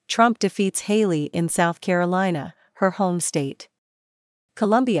Trump defeats Haley in South Carolina, her home state.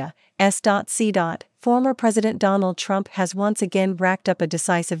 Columbia, S.C. Former President Donald Trump has once again racked up a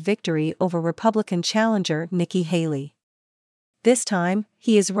decisive victory over Republican challenger Nikki Haley. This time,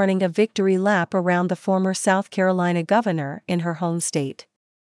 he is running a victory lap around the former South Carolina governor in her home state.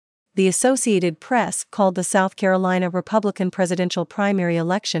 The Associated Press called the South Carolina Republican presidential primary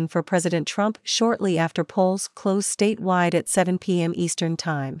election for President Trump shortly after polls closed statewide at 7 p.m. Eastern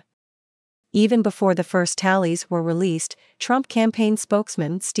Time. Even before the first tallies were released, Trump campaign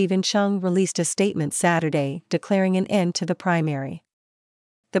spokesman Stephen Chung released a statement Saturday declaring an end to the primary.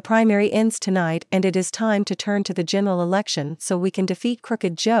 "The primary ends tonight and it is time to turn to the general election so we can defeat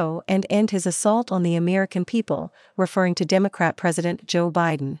Crooked Joe and end his assault on the American people," referring to Democrat President Joe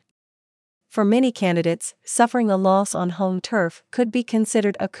Biden. For many candidates, suffering a loss on home turf could be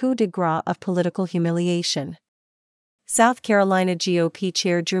considered a coup de grace of political humiliation. South Carolina GOP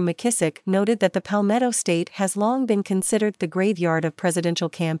Chair Drew McKissick noted that the Palmetto State has long been considered the graveyard of presidential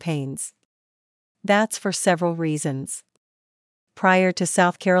campaigns. That's for several reasons. Prior to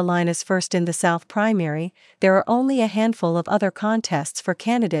South Carolina's First in the South primary, there are only a handful of other contests for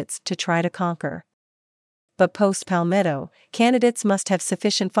candidates to try to conquer. But post-Palmetto, candidates must have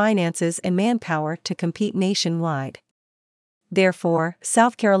sufficient finances and manpower to compete nationwide. Therefore,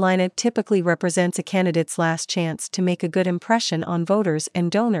 South Carolina typically represents a candidate's last chance to make a good impression on voters and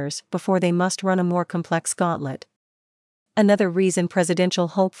donors before they must run a more complex gauntlet. Another reason presidential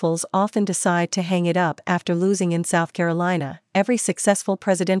hopefuls often decide to hang it up after losing in South Carolina: every successful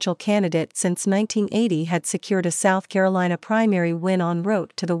presidential candidate since 1980 had secured a South Carolina primary win en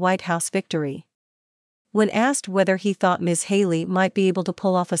route to the White House victory. When asked whether he thought Ms. Haley might be able to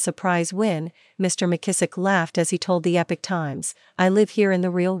pull off a surprise win, Mr. McKissick laughed as he told the Epoch Times, "I live here in the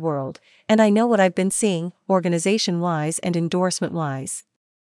real world, and I know what I've been seeing, organization-wise and endorsement-wise."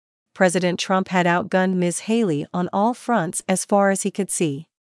 President Trump had outgunned Ms. Haley on all fronts as far as he could see.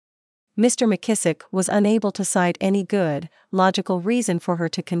 Mr. McKissick was unable to cite any good, logical reason for her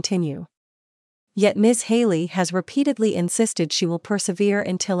to continue. Yet Ms. Haley has repeatedly insisted she will persevere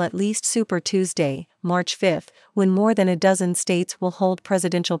until at least Super Tuesday, March 5, when more than a dozen states will hold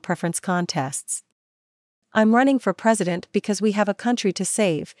presidential preference contests. "I'm running for president because we have a country to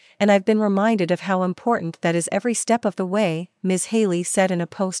save, and I've been reminded of how important that is every step of the way," Ms. Haley said in a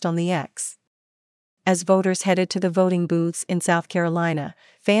post on the X. As voters headed to the voting booths in South Carolina,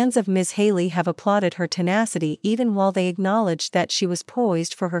 fans of Ms. Haley have applauded her tenacity even while they acknowledged that she was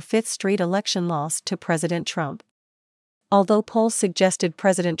poised for her fifth straight election loss to President Trump. Although polls suggested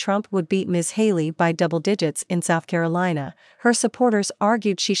President Trump would beat Ms. Haley by double digits in South Carolina, her supporters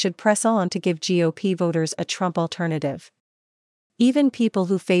argued she should press on to give GOP voters a Trump alternative. Even people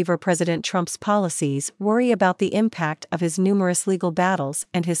who favor President Trump's policies worry about the impact of his numerous legal battles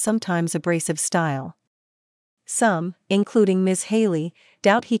and his sometimes abrasive style. Some, including Ms. Haley,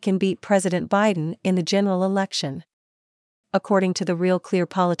 doubt he can beat President Biden in the general election. According to the Real Clear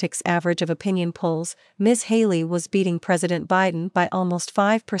Politics average of opinion polls, Ms. Haley was beating President Biden by almost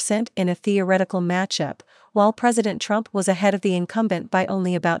 5% in a theoretical matchup, while President Trump was ahead of the incumbent by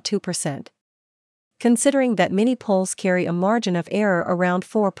only about 2%. Considering that many polls carry a margin of error around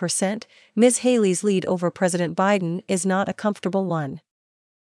 4%, Ms. Haley's lead over President Biden is not a comfortable one.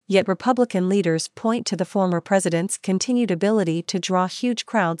 Yet Republican leaders point to the former president's continued ability to draw huge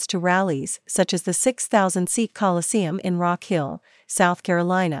crowds to rallies, such as the 6,000-seat Coliseum in Rock Hill, South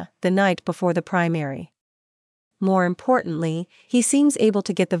Carolina, the night before the primary. More importantly, he seems able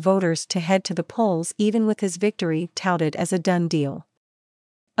to get the voters to head to the polls even with his victory touted as a done deal.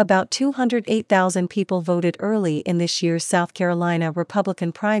 About 208,000 people voted early in this year's South Carolina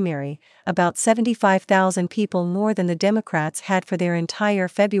Republican primary, about 75,000 people more than the Democrats had for their entire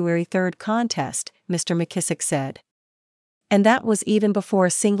February 3 contest, Mr. McKissick said. And that was even before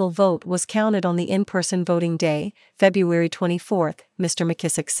a single vote was counted on the in-person voting day, February 24, Mr.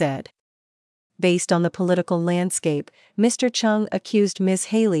 McKissick said. Based on the political landscape, Mr. Chung accused Ms.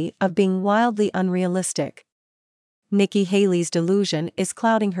 Haley of being wildly unrealistic. Nikki Haley's delusion is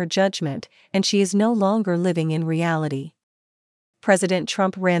clouding her judgment, and she is no longer living in reality. President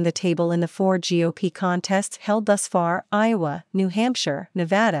Trump ran the table in the 4 GOP contests held thus far: Iowa, New Hampshire,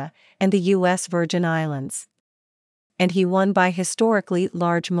 Nevada, and the U.S. Virgin Islands. And he won by historically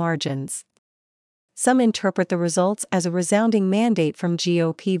large margins. Some interpret the results as a resounding mandate from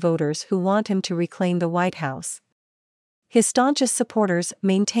GOP voters who want him to reclaim the White House. His staunchest supporters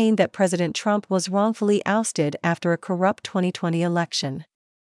maintain that President Trump was wrongfully ousted after a corrupt 2020 election.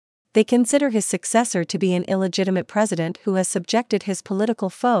 They consider his successor to be an illegitimate president who has subjected his political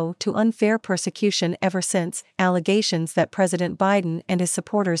foe to unfair persecution ever since, allegations that President Biden and his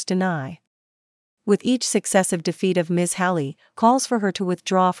supporters deny. With each successive defeat of Ms. Haley, calls for her to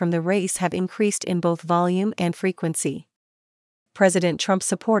withdraw from the race have increased in both volume and frequency. President Trump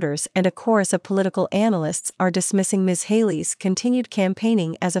supporters and a chorus of political analysts are dismissing Ms. Haley's continued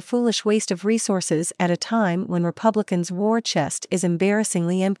campaigning as a foolish waste of resources at a time when Republicans' war chest is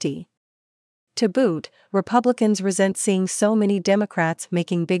embarrassingly empty. To boot, Republicans resent seeing so many Democrats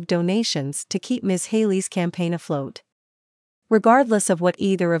making big donations to keep Ms. Haley's campaign afloat. Regardless of what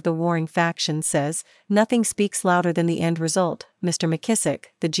either of the warring factions says, nothing speaks louder than the end result, Mr. McKissick,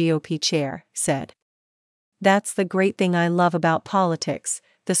 the GOP chair, said. That's the great thing I love about politics,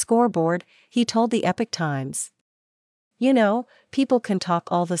 the scoreboard, he told the Epoch Times. You know, people can talk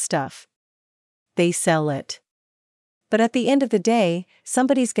all the stuff. They sell it. But at the end of the day,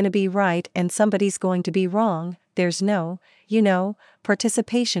 somebody's going to be right and somebody's going to be wrong. There's no,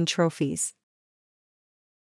 participation trophies.